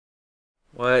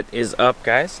What is up,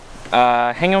 guys?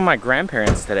 Hanging with my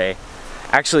grandparents today.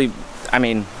 Actually, I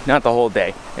mean, not the whole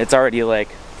day. It's already like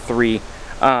 3.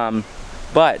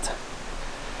 But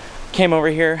came over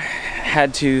here,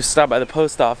 had to stop by the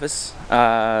post office,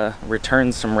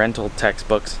 return some rental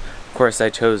textbooks. Of course, I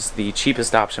chose the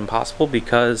cheapest option possible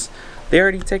because they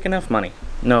already take enough money.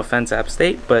 No offense, App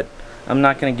State, but I'm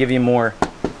not gonna give you more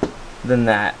than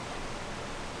that.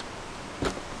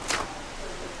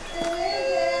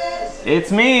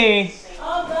 It's me.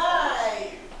 All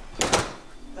right.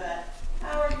 But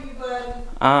how are you, bud?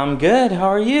 I'm good. How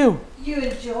are you? You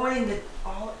enjoying the?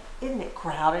 Oh, isn't it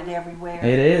crowded everywhere?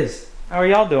 It is. How are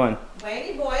y'all doing?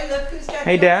 Wayne boy, look who's got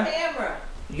Hey, your Dad. camera.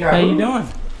 How you doing?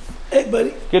 Hey,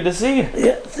 buddy. Good to see you.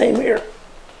 Yeah, same here.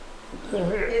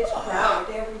 It's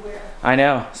crowded everywhere. I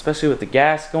know, especially with the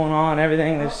gas going on,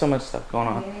 everything. There's so much stuff going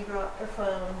on. Danny brought their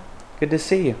phone. Good to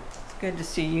see you. Good to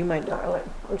see you, my darling.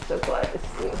 I'm so glad to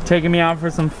see you. Taking me out for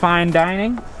some fine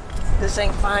dining. This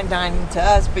ain't fine dining to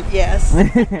us, but yes.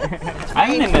 I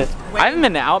haven't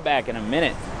been to Outback in a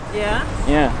minute. Yeah?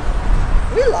 Yeah.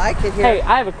 We like it here. Hey,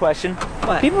 I have a question.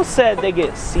 What? People said they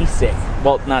get seasick.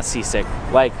 Well, not seasick,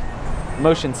 like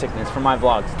motion sickness from my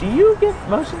vlogs. Do you get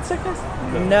motion sickness?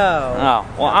 No. Oh,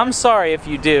 well, I'm sorry if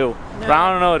you do, but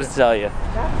I don't know what to tell you.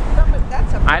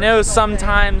 That's a I know personal thing.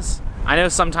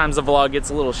 sometimes the vlog gets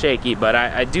a little shaky, but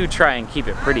I do try and keep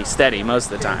it pretty steady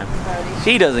most of the time.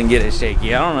 She doesn't get it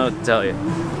shaky. I don't know what to tell you.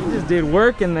 We just did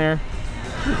work in there.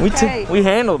 Hey. We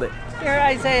handled it. Here,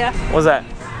 Isaiah. What's that?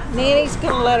 Nanny's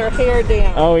gonna let her hair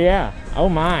down. Oh yeah. Oh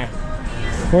my.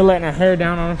 We're letting our hair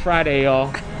down on a Friday,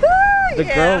 y'all. The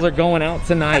girls are going out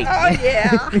tonight. Oh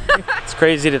yeah. It's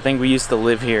crazy to think we used to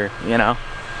live here, you know?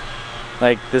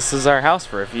 Like, this is our house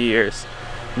for a few years.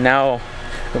 Now,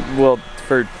 well,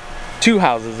 for 2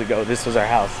 houses ago, this was our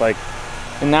house. Like,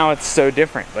 and now it's so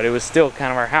different, but it was still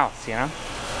kind of our house, you know?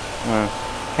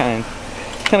 Kind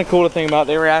of cool to think about.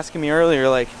 They were asking me earlier,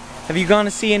 like, have you gone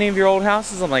to see any of your old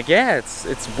houses? I'm like, yeah,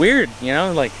 it's weird, you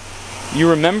know? Like, you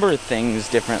remember things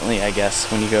differently, I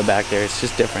guess, when you go back there. It's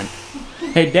just different.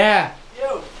 Hey, Dad.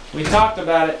 Yo. We talked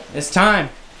about it. It's time.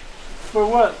 For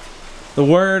what? The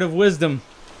word of wisdom.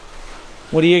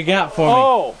 What do you got for me?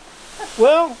 Oh,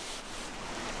 well,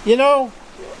 you know,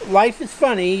 life is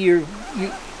funny.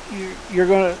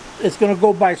 It's gonna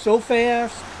go by so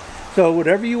fast. So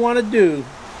whatever you want to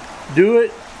do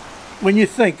it when you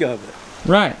think of it.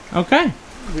 Right. Okay.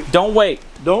 Don't wait.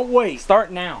 Don't wait. Start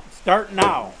now. Start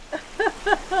now.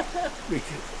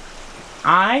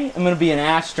 I am going to be an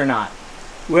astronaut.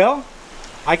 Well,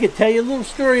 I could tell you a little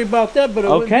story about that, but it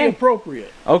wouldn't be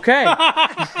appropriate. Okay.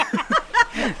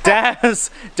 Dad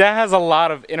has a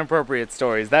lot of inappropriate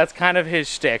stories. That's kind of his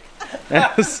shtick.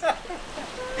 That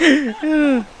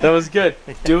was good.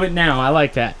 Do it now. I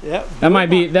like that. Yep. That might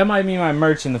be my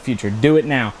merch in the future. Do it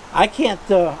now. I can't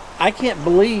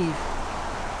believe.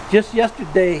 Just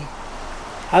yesterday,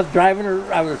 I was driving her.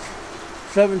 I was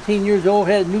 17 years old,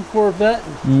 had a new Corvette.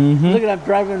 And look at, I'm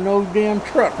driving an old damn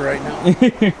truck right now.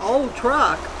 Old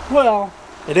truck. Well,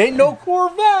 it ain't no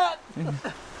Corvette.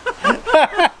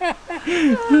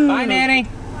 Bye, Nanny. Bye,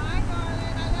 darling.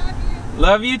 I love you.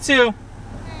 Love you too.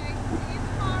 Okay. See you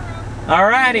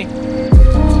tomorrow. Alrighty.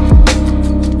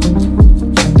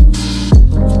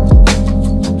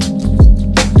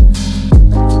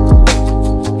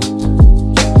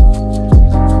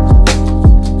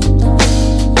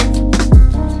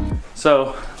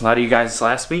 So, a lot of you guys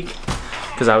last week,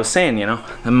 because I was saying, you know,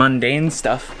 the mundane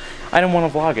stuff, I didn't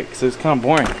want to vlog it because it was kind of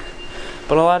boring.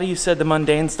 But a lot of you said the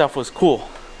mundane stuff was cool.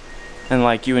 And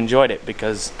like you enjoyed it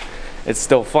because it's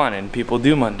still fun and people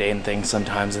do mundane things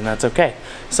sometimes and that's okay.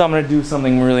 So I'm going to do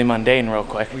something really mundane real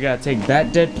quick. We got to take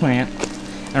that dead plant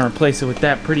and replace it with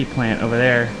that pretty plant over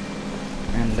there.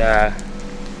 And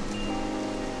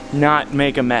not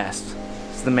make a mess.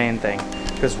 It's the main thing.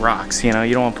 Because rocks, you know,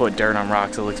 you don't want to put dirt on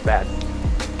rocks, it looks bad.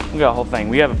 We got a whole thing.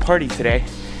 We have a party today,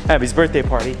 Abbie's birthday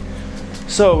party.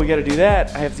 So we got to do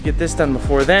that. I have to get this done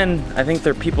before then. I think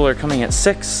their people are coming at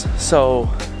 6, so,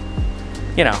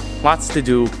 you know, lots to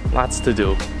do, lots to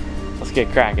do. Let's get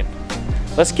cracking.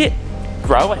 Let's get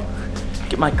growing.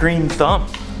 Get my green thumb.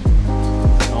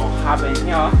 Oh, hop in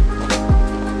here.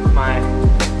 My,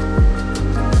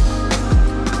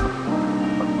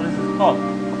 what is this called?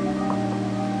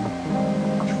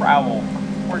 Trowel.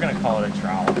 We're gonna call it a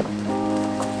trowel.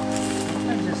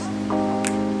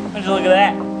 Just look at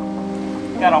that.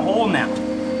 Got a hole now.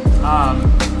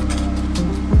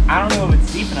 I don't know if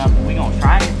it's deep enough, but we gonna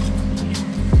try it.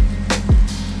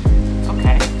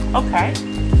 Okay. Okay.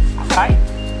 Alright.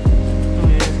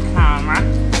 Just camera.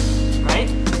 Right?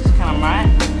 Just camera.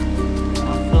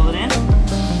 I'll fill it in.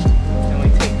 Then we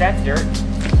that dirt.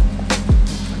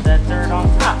 Put that dirt on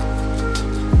top.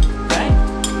 Okay?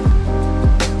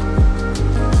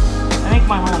 I think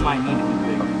my hole might need to be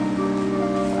bigger.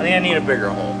 I think I need a bigger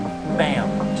hole.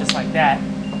 Bam. Just like that.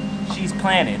 She's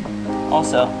planted.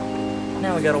 Also,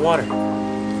 now we gotta water.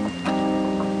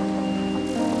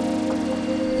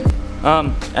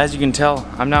 As you can tell,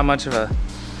 I'm not much of a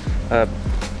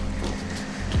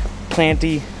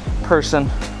planty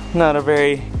person. Not a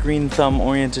very green thumb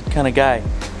oriented kind of guy.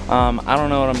 I don't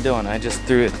know what I'm doing. I just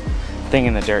threw a thing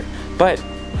in the dirt. But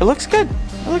it looks good.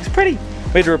 It looks pretty.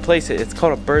 We had to replace it. It's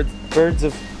called a bird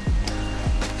of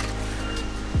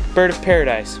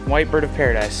paradise. White bird of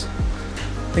paradise.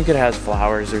 I think it has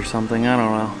flowers or something. I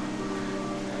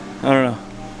don't know.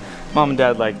 Mom and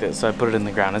Dad liked it, so I put it in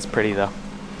the ground. It's pretty though.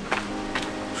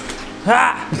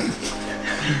 Ah!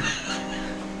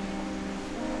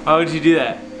 Why would you do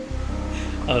that?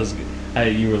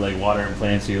 You were like watering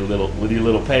plants with your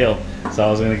little pail, so I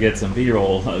was gonna get some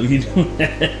B-roll. I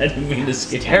didn't mean to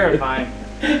scare you. Terrifying.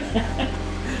 I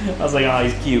was like, oh,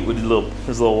 he's cute with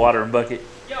his little watering bucket.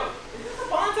 Yo, is this a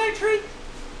bonsai tree?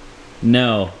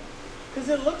 No, Because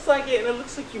it looks like it, and it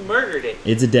looks like you murdered it.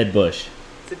 it's a dead bush.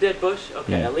 It's a dead bush?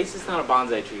 Okay, Yeah. at least it's not a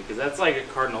bonsai tree, because that's like a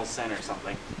cardinal sin or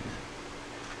something.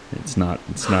 It's not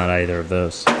either of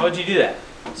those. How'd you do that?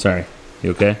 Sorry.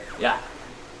 You okay? Yeah.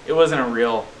 It wasn't a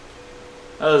real...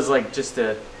 That was like just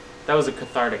a... That was a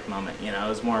cathartic moment, you know? It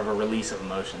was more of a release of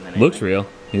emotion than anything. Looks real.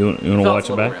 You want to watch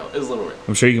it back? Real. It was a little real.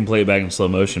 I'm sure you can play it back in slow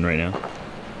motion right now.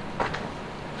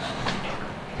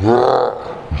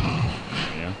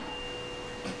 Yeah.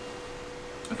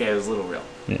 Okay, it was a little real.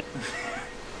 Yeah.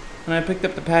 And I picked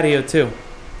up the patio too.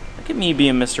 Look at me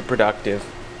being Mr. Productive.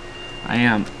 I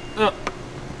am.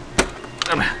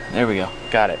 There we go.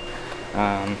 Got it.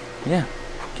 Yeah.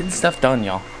 Getting stuff done,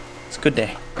 y'all. It's a good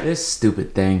day. This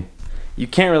stupid thing. You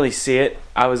can't really see it.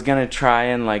 I was gonna try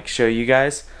and like show you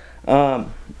guys.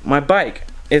 My bike.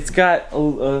 It's got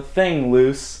a thing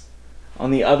loose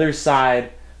on the other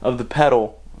side of the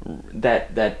pedal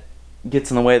that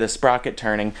gets in the way of the sprocket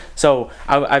turning. So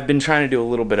I've been trying to do a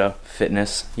little bit of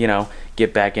fitness, you know,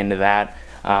 get back into that.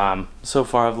 So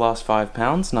far I've lost 5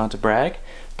 pounds, not to brag,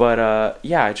 but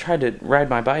yeah, I tried to ride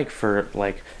my bike for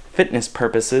like fitness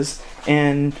purposes,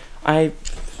 and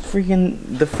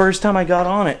the first time I got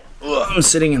on it, I'm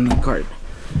sitting in the cart.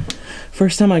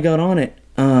 First time I got on it,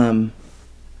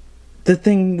 the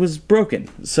thing was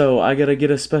broken, so I gotta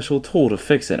get a special tool to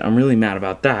fix it. I'm really mad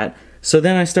about that. So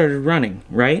then I started running,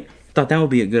 right? Thought that would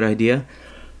be a good idea.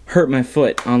 Hurt my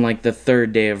foot on like the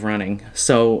 3rd day of running.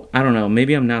 So I don't know,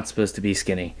 maybe I'm not supposed to be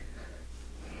skinny.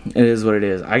 It is what it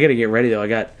is. I gotta get ready though. I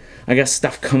got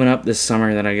stuff coming up this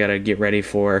summer that I gotta get ready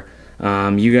for.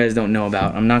 You guys don't know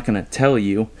about. I'm not gonna tell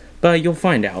you, but you'll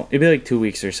find out. It'll be like 2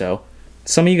 weeks or so.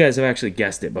 Some of you guys have actually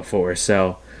guessed it before,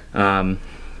 so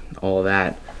all of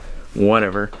that,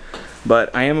 whatever.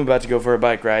 But I am about to go for a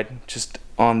bike ride, just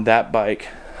on that bike.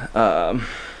 Gonna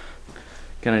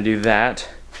do that.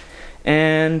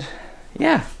 And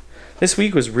yeah, this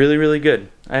week was really, really good.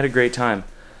 I had a great time.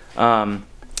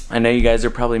 I know you guys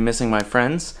are probably missing my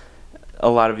friends. A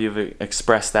lot of you have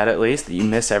expressed that, at least, that you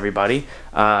miss everybody.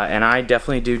 And I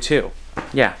definitely do too.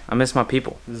 Yeah, I miss my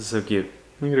people. This is so cute.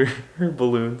 Look at her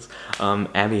balloons.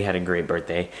 Abby had a great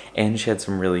birthday, and she had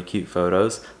some really cute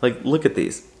photos. Like, look at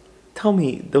these. Tell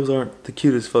me those aren't the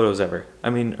cutest photos ever.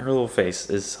 I mean, her little face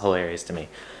is hilarious to me.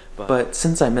 But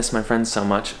since I miss my friends so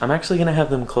much, I'm actually gonna have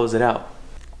them close it out.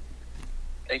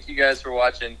 Thank you guys for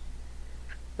watching.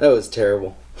 That was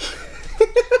terrible.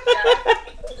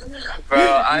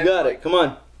 Bro, You got it, come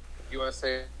on. You want to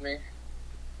say it to me?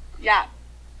 Yeah.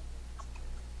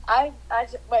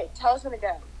 Wait, tell us when to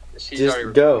go. She's Just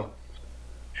already go.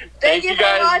 Thank you for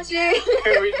watching.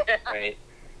 Wait.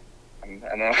 I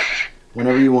don't know.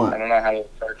 Whenever you want. I don't know how to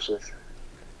approach this.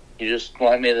 You just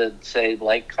want me to say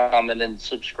like, comment, and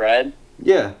subscribe?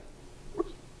 Yeah.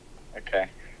 Okay.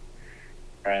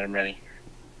 Alright, I'm ready.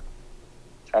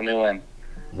 Tell me when.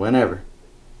 Whenever.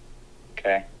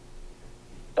 Okay.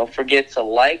 Don't forget to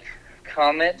like,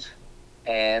 comment,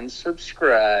 and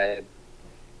subscribe.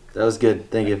 That was good.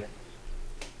 Thank you.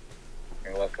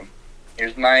 You're welcome.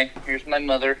 Here's my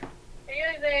mother. Hey,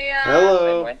 Isaiah. Same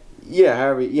Hello. way. Yeah,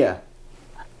 however, yeah.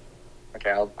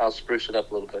 Okay, I'll spruce it up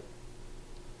a little bit.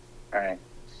 Alright.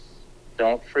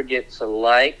 Don't forget to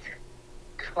like,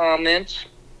 comment,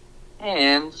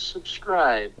 and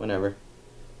subscribe. Whenever.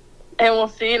 And we'll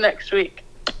see you next week.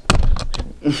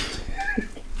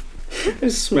 I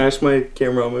smashed my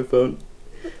camera on my phone.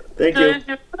 Thank you.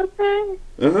 Okay.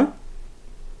 Uh-huh.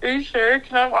 Are you sure?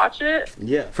 Can I watch it?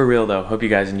 Yeah. For real though, hope you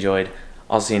guys enjoyed.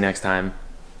 I'll see you next time.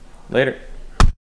 Later.